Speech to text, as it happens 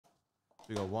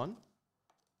we got 1,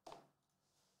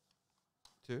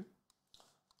 2,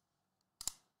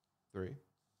 3,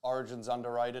 Origin's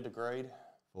underrated, agreed.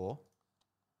 4,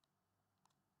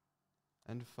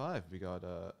 and 5. We got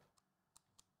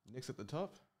Knicks at the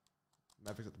top,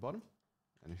 Mavericks at the bottom.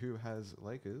 And who has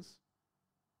Lakers?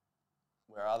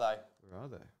 Where are they? Where are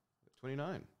they?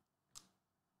 29.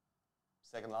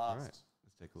 Second last. All right,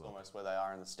 let's take a It's look. almost where they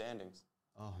are in the standings.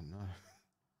 Oh, no.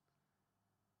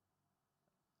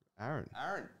 Aaron.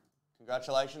 Aaron.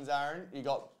 Congratulations, Aaron. You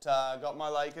got my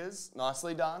Lakers.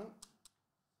 Nicely done.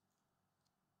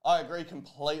 I agree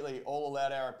completely. All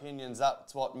allowed our opinions.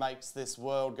 That's what makes this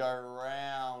world go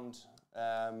round.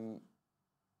 And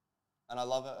I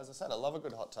love it. As I said, I love a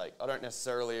good hot take. I don't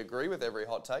necessarily agree with every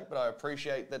hot take, but I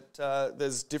appreciate that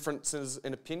there's differences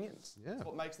in opinions. Yeah. That's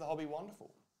what makes the hobby wonderful.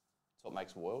 That's what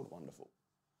makes the world wonderful.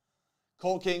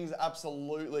 Court Kings,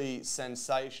 absolutely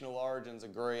sensational. Origins,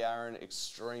 agree, Aaron,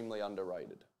 extremely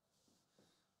underrated.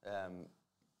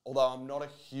 Although I'm not a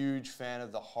huge fan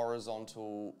of the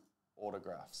horizontal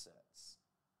autograph sets.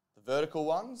 The vertical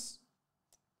ones,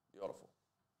 beautiful.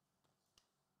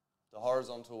 The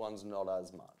horizontal ones, not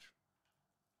as much.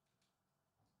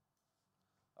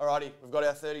 Alrighty, we've got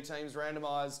our 30 teams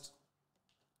randomised.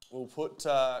 We'll put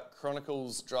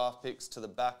Chronicles draft picks to the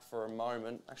back for a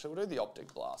moment. Actually, we'll do the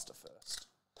Optic Blaster first.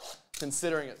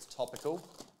 Considering it's topical.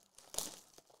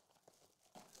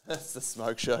 That's the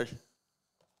smoke show.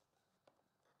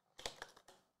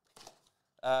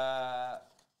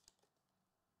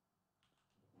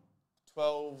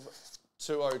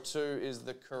 12202 is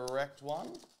the correct one.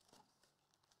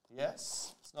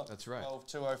 Yes? It's not. That's right.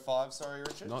 12205, sorry,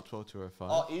 Richard. Not 12205.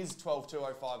 Oh, is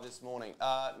 12205 this morning?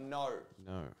 No.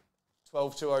 No.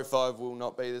 12205 will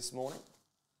not be this morning.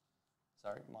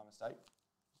 Sorry, my mistake.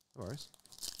 No worries.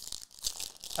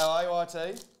 How are you,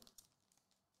 IT?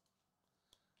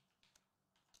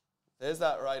 There's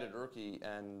that rated rookie,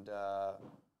 and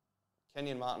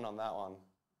Kenyon Martin on that one.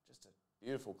 Just a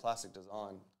beautiful classic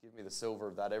design. Give me the silver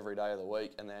of that every day of the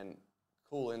week, and then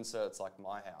cool inserts like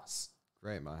My House.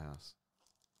 Great, my house.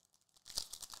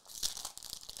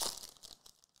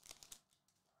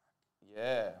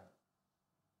 Yeah.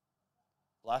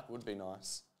 Black would be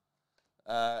nice.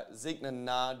 Zeke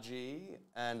Nnaji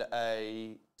and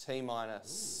a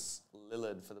T-minus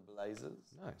Lillard for the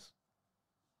Blazers. Nice.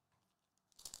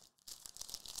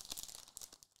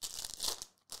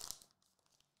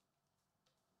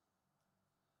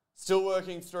 Still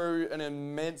working through an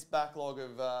immense backlog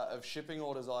of shipping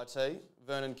orders, IT.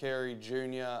 Vernon Carey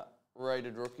Jr.,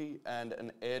 rated rookie, and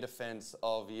an air defense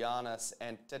of Giannis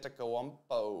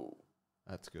Antetokounmpo.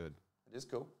 That's good. It is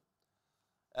cool.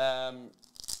 They're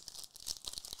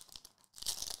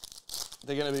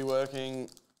going to be working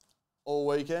all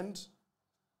weekend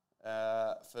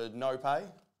for no pay.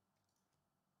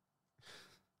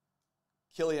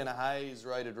 Killian Hayes,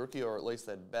 rated rookie, or at least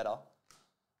they're better.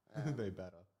 They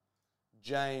better.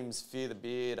 James Fear the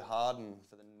Beard Harden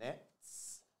for the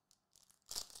Nets.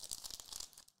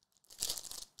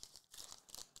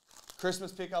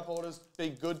 Christmas pickup orders, be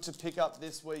good to pick up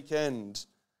this weekend.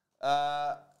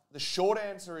 The short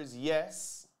answer is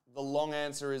yes. The long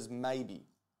answer is maybe.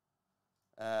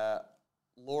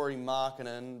 Laurie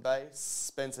Markkinen base,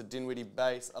 Spencer Dinwiddie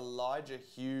base, Elijah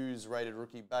Hughes rated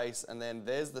rookie base, and then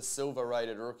there's the silver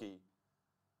rated rookie,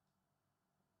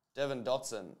 Devin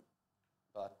Dotson.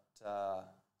 But the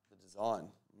design,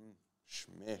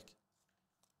 schmick.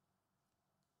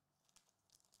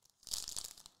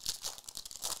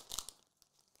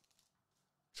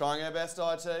 Trying our best,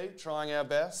 IT. Trying our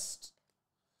best.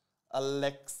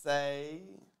 Alexei.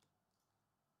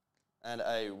 And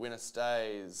a winner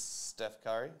stays, Steph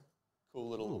Curry. Cool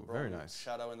little Ooh, very nice.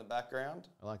 shadow in the background.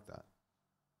 I like that.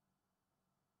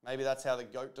 Maybe that's how the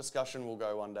GOAT discussion will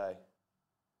go one day.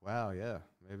 Wow, yeah,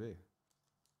 maybe.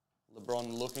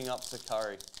 LeBron looking up to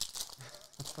Curry.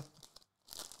 Can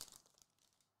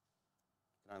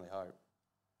only hope.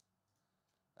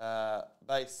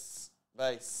 Base,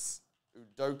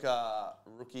 Udoka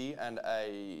rookie and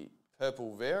a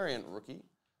purple variant rookie,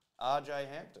 RJ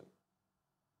Hampton.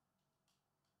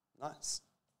 Nice.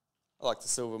 I like the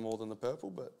silver more than the purple,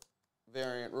 but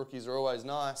variant rookies are always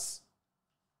nice.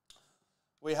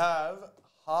 We have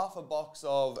half a box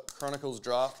of Chronicles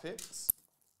draft picks.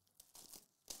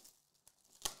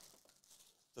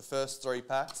 The first 3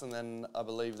 packs, and then I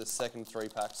believe the second 3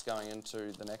 packs going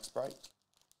into the next break.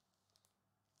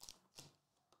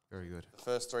 Very good. The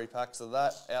first 3 packs of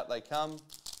that, out they come.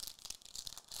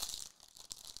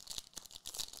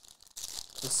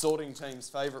 The sorting team's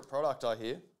favourite product, I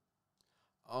hear.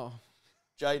 Oh,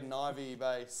 Jaden Ivey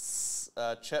base,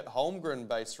 Chet Holmgren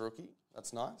base rookie.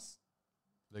 That's nice.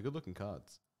 They're good-looking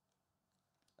cards.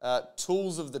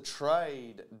 Tools of the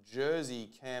Trade jersey,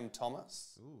 Cam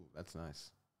Thomas. Ooh, that's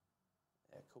nice.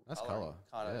 Yeah, cool. Nice colouring. colour.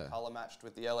 Kind of Yeah. colour matched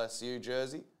with the LSU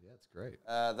jersey. Yeah, it's great.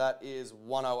 That is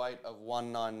 108 of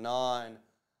 199.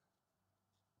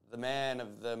 The man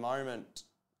of the moment,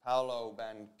 Paolo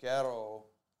Banchero.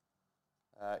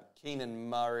 Keenan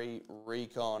Murray,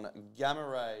 Recon, Gamma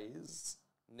Rays,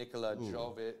 Nikola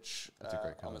Jovic. That's a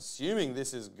great I'm card. assuming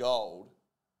this is gold.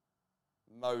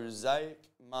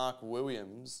 Mosaic, Mark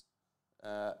Williams.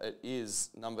 It is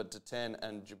numbered to 10,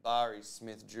 and Jabari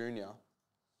Smith Jr.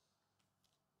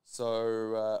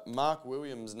 So Mark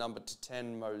Williams, numbered to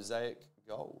 10, Mosaic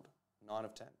gold, 9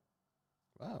 of 10.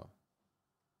 Wow.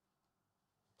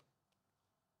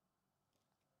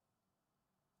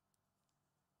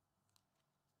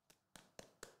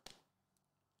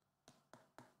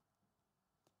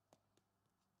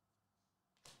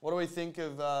 What do we think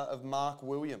of Mark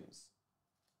Williams?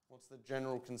 What's the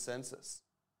general consensus?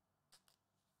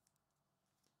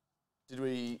 Did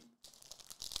we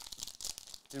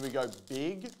go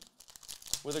big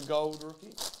with a gold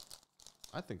rookie?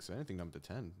 I think so. Anything number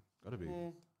 10. Got to be,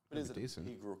 But is it decent. a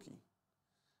big rookie?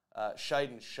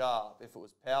 Shaden Sharp, if it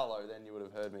was Paolo, then you would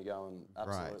have heard me going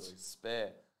absolutely Right.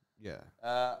 spare. Yeah.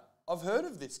 I've heard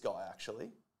of this guy,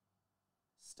 actually.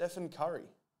 Stephen Curry.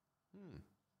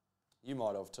 You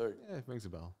might have too. Yeah, it rings a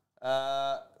bell.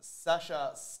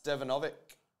 Sasha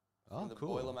Stevanovic Oh, from the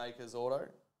cool. Boilermakers auto.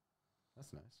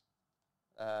 That's nice.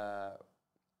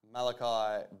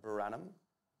 Malachi Branham.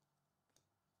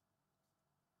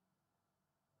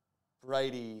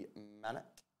 Brady Manick.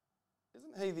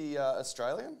 Isn't he the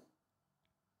Australian?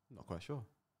 Not quite sure.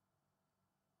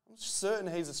 I'm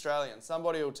certain he's Australian.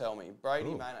 Somebody will tell me.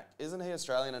 Brady Ooh. Manick. Isn't he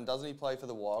Australian, and doesn't he play for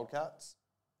the Wildcats?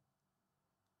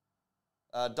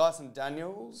 Dyson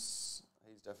Daniels.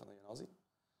 He's definitely an Aussie.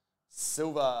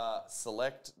 Silver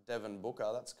Select Devin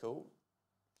Booker. That's cool.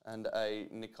 And a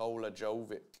Nikola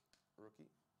Jovic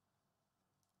rookie.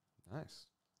 Nice.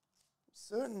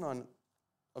 Certain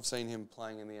I've seen him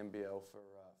playing in the NBL for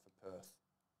Perth.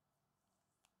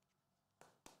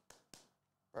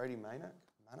 Brady Manick?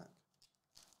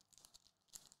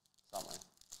 Somewhere.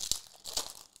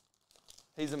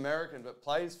 He's American but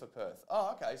plays for Perth.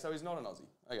 Oh, okay, so he's not an Aussie.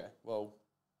 Okay, well,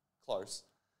 close.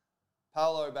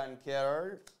 Paolo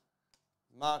Banchero,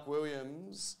 Mark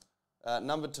Williams.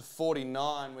 Numbered to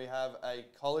 49, we have a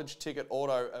college ticket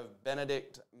auto of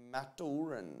Benedict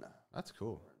Maturin. That's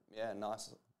cool. Yeah, nice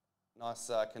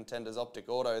Contenders Optic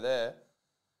auto there.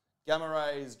 Gamma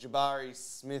Rays, Jabari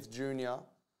Smith Jr.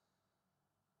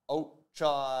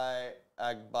 Ochai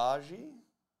Agbaji?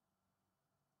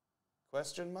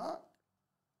 Question mark?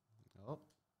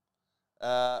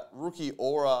 Oh, Rookie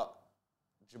aura,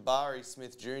 Jabari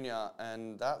Smith Jr.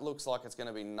 And that looks like it's going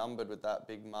to be numbered with that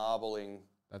big marbling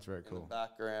that's very in the cool.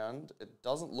 background. It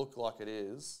doesn't look like it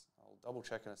is. I'll double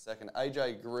check in a second.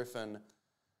 AJ Griffin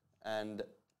and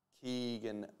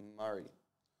Keegan Murray.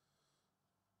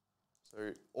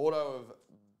 So auto of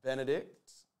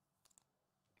Benedict.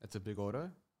 That's a big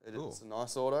auto. Cool. It's a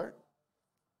nice auto.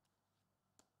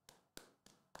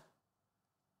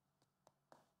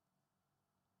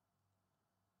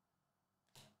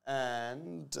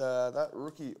 And that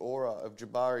rookie aura of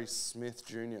Jabari Smith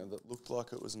Jr. that looked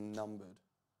like it was numbered.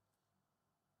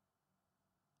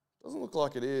 Doesn't look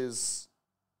like it is.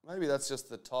 Maybe that's just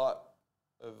the type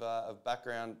of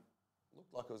background.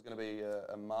 Looked like it was going to be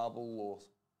a marble or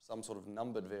some sort of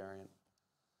numbered variant.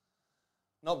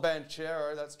 Not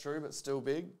Banchero, that's true, but still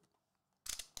big.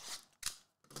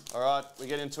 All right, we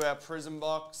get into our Prism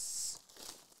box.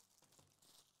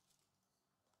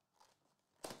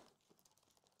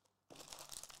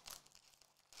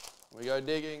 We go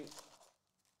digging.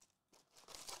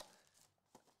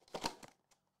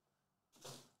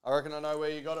 I reckon I know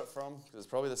where you got it from, because it's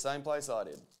probably the same place I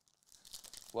did.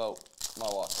 Well, my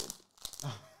wife did. I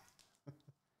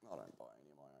don't buy any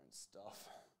of my own stuff.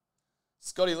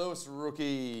 Scotty Lewis,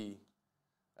 rookie.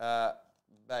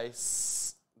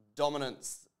 Base.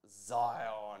 Dominance,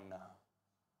 Zion.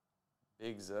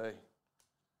 Big Z.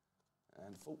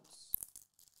 And Fultz.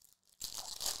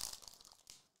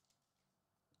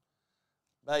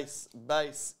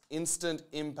 Base. Instant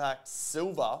Impact,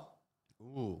 Silver.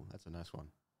 Ooh, that's a nice one.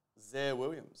 Zaire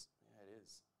Williams. Yeah, it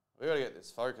is. We got to get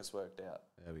this focus worked out.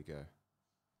 There we go.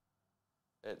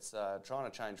 It's trying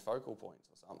to change focal points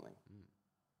or something.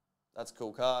 That's a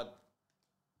cool card.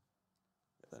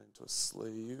 Get that into a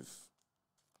sleeve.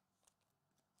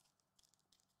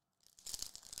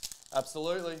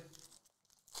 Absolutely.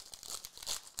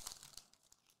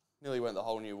 Nearly went the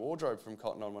whole new wardrobe from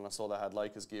Cotton On when I saw they had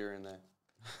Lakers gear in there.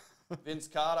 Vince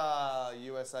Carter,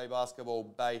 USA Basketball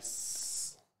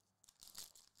base.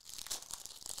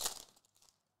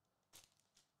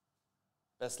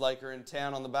 Best Laker in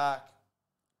town on the back.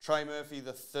 Trey Murphy,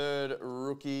 the third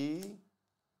rookie.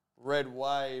 Red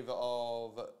wave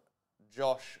of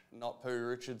Josh Not Poo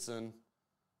Richardson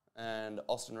and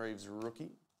Austin Reeves,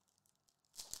 rookie.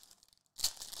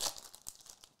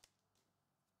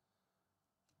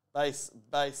 Base,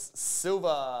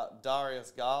 silver,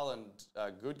 Darius Garland.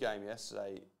 Good game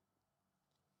yesterday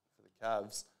for the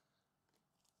Cavs.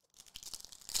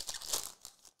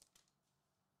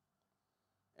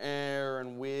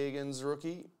 Aaron Wiggins,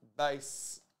 rookie.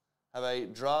 Base, have a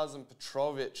Drazen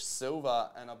Petrovic, silver,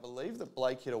 and I believe that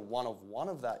Blake hit a 1 of 1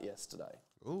 of that yesterday.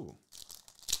 Ooh,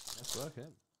 that's work,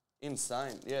 him.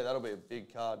 Insane. Yeah, that'll be a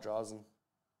big card, Drazen.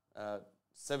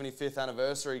 75th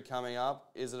anniversary coming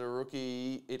up. Is it a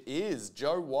rookie? It is.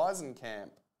 Joe Weisenkamp.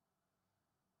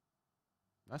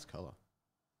 Nice colour.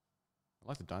 I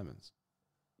like the diamonds.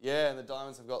 Yeah, and the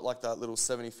diamonds have got like that little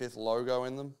 75th logo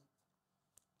in them.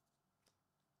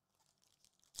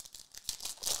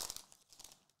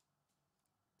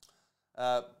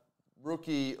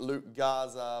 Rookie Luke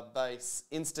Garza, base.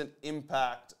 Instant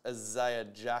Impact Isaiah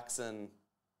Jackson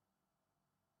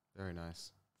Very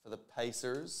nice. for the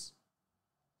Pacers.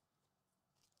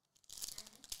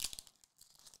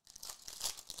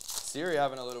 Siri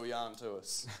having a little yarn to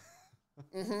us.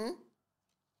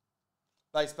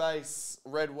 Base,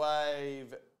 Red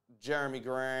Wave, Jeremy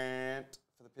Grant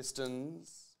for the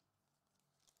Pistons.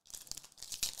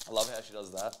 I love how she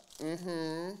does that.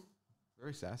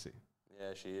 Very sassy.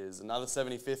 Yeah, she is. Another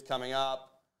 75th coming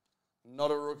up.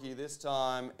 Not a rookie this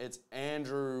time. It's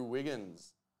Andrew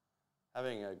Wiggins.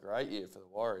 Having a great year for the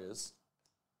Warriors.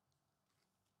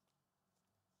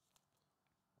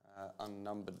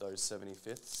 Unnumbered those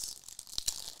 75ths.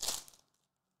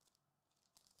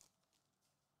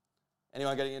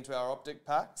 Anyone getting into our optic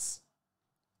packs?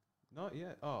 Not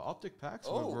yet. Oh, optic packs?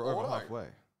 Oh, we're over auto. halfway.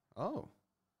 Oh.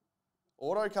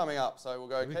 Auto coming up. So we'll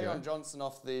go Here we Keon go. Johnson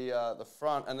off the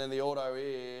front, and then the auto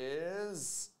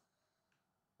is...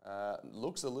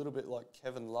 looks a little bit like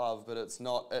Kevin Love, but it's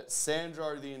not. It's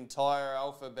Sandro, the entire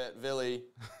alphabet Villy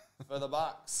for the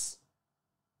Bucks.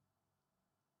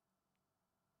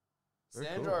 Very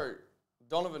Sandro,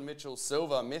 Donovan Mitchell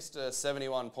Silver, Mr.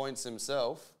 71 points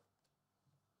himself.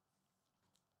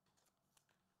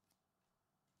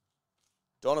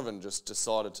 Donovan just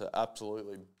decided to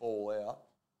absolutely ball out.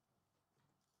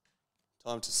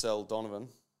 Time to sell Donovan.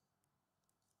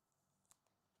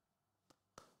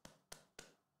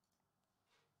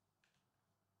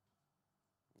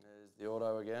 There's the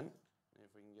auto again. If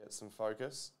we can get some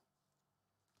focus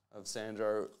of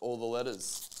Sandro, all the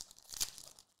letters.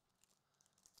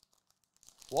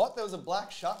 What? There was a black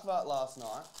Shakvat last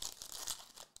night.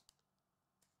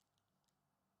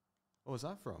 What was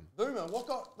that from? Boomer, what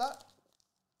got that?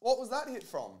 What was that hit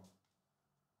from?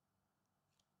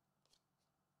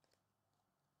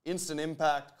 Instant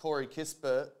Impact, Corey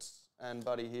Kispert and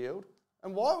Buddy Hield.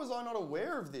 And why was I not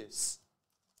aware of this?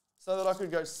 So that I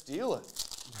could go steal it.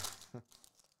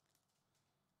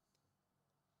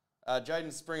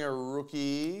 Jaden Springer,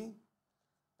 rookie,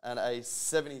 and a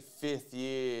 75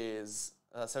 years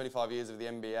of the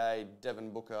NBA,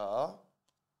 Devin Booker.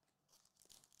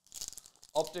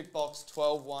 Optic Box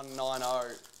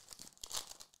 12190.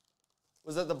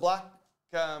 Was it the black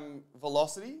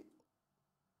Velocity?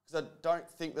 Because I don't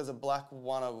think there's a black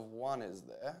 1 of 1, is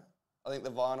there? I think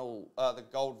the vinyl, the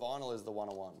gold vinyl is the 1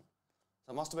 of 1.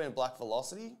 So it must have been a black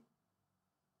Velocity,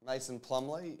 Mason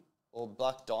Plumlee, or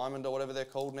Black Diamond, or whatever they're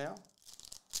called now.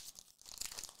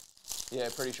 Yeah,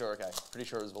 pretty sure, okay. Pretty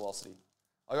sure it was Velocity.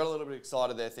 I got a little bit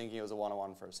excited there thinking it was a 1 of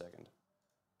 1 for a second.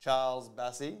 Charles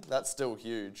Bassey, that's still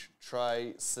huge.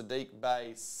 Trey, Sadiq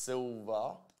Bey,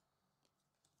 Silver,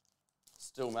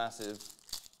 still massive.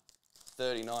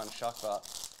 39, Shovkat,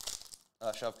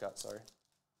 sorry.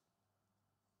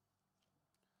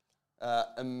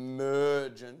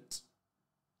 Emergent,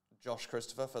 Josh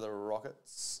Christopher for the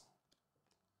Rockets.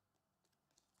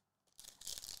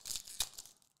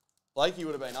 Blakey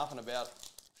would have been up and about,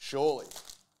 surely.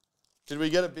 Did we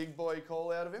get a big boy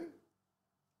call out of him?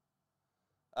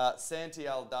 Santi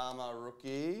Aldama,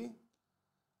 rookie.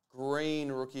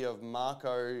 Green, rookie of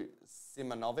Marko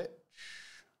Simonovic.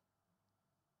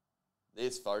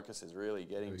 This focus is really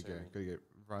getting to me. Got to get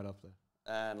right up there.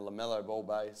 And LaMelo Ball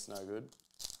base, no good.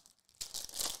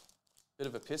 Bit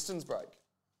of a Pistons break.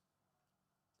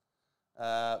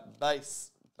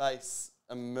 Base,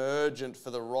 emergent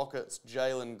for the Rockets,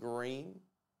 Jalen Green.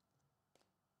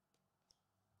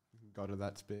 Got it,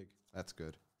 that's big. That's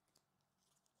good.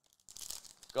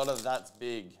 Got it, that's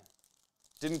big.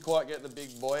 Didn't quite get the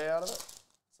big boy out of it.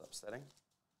 It's upsetting.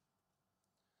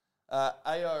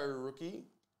 AO rookie.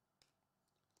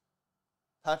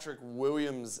 Patrick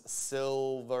Williams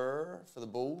silver for the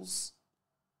Bulls.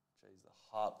 Jeez, the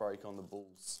heartbreak on the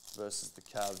Bulls versus the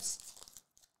Cavs.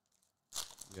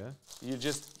 Yeah.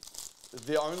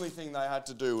 The only thing they had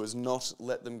to do was not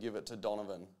let them give it to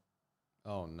Donovan.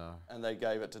 Oh, no. And they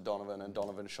gave it to Donovan, and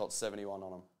Donovan shot 71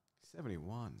 on him.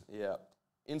 71. Yeah.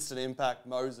 Instant impact,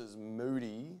 Moses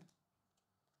Moody.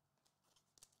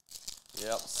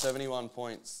 Yep, 71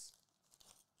 points.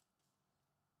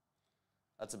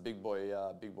 That's a big boy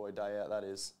day out, that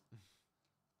is.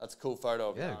 That's a cool photo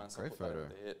of Giannis. Great photo.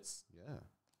 The hits.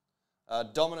 Yeah.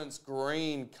 Dominance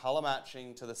green, colour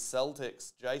matching to the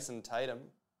Celtics, Jason Tatum.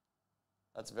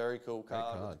 That's a very cool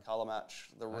card. With the colour match,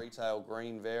 the retail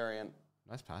green variant.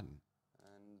 Nice pattern.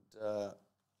 And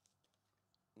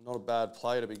not a bad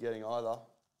play to be getting either.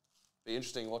 Be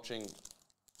interesting watching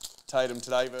Tatum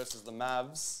today versus the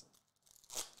Mavs.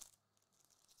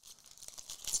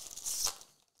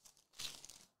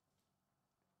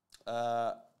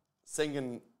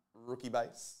 Sengun rookie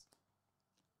base.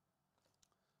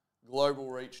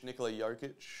 Global reach Nikola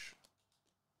Jokic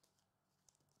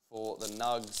for the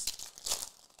Nugs.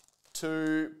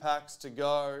 2 packs to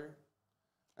go.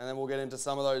 And then we'll get into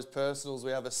some of those personals.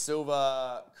 We have a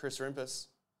silver Chris Rimpus,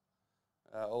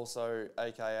 also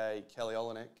a.k.a. Kelly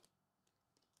Olynyk.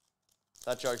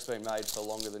 That joke's been made for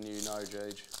longer than you know,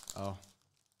 Jeej. Oh,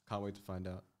 can't wait to find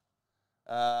out.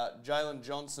 Jalen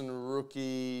Johnson,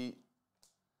 rookie.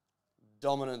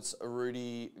 Dominance,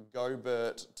 Rudy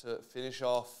Gobert to finish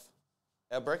off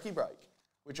our brekkie break,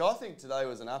 which I think today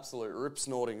was an absolute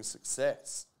rip-snorting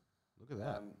success. Look at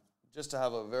that. Just to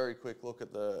have a very quick look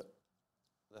at the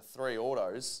 3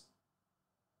 autos.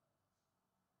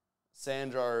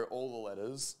 Sandro, all the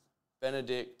letters.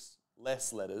 Benedict,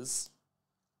 less letters.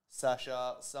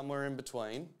 Sasha, somewhere in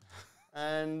between.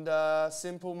 And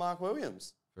simple Mark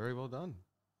Williams. Very well done.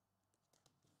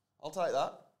 I'll take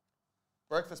that.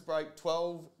 Breakfast break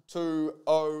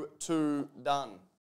 12-2-0-2 done.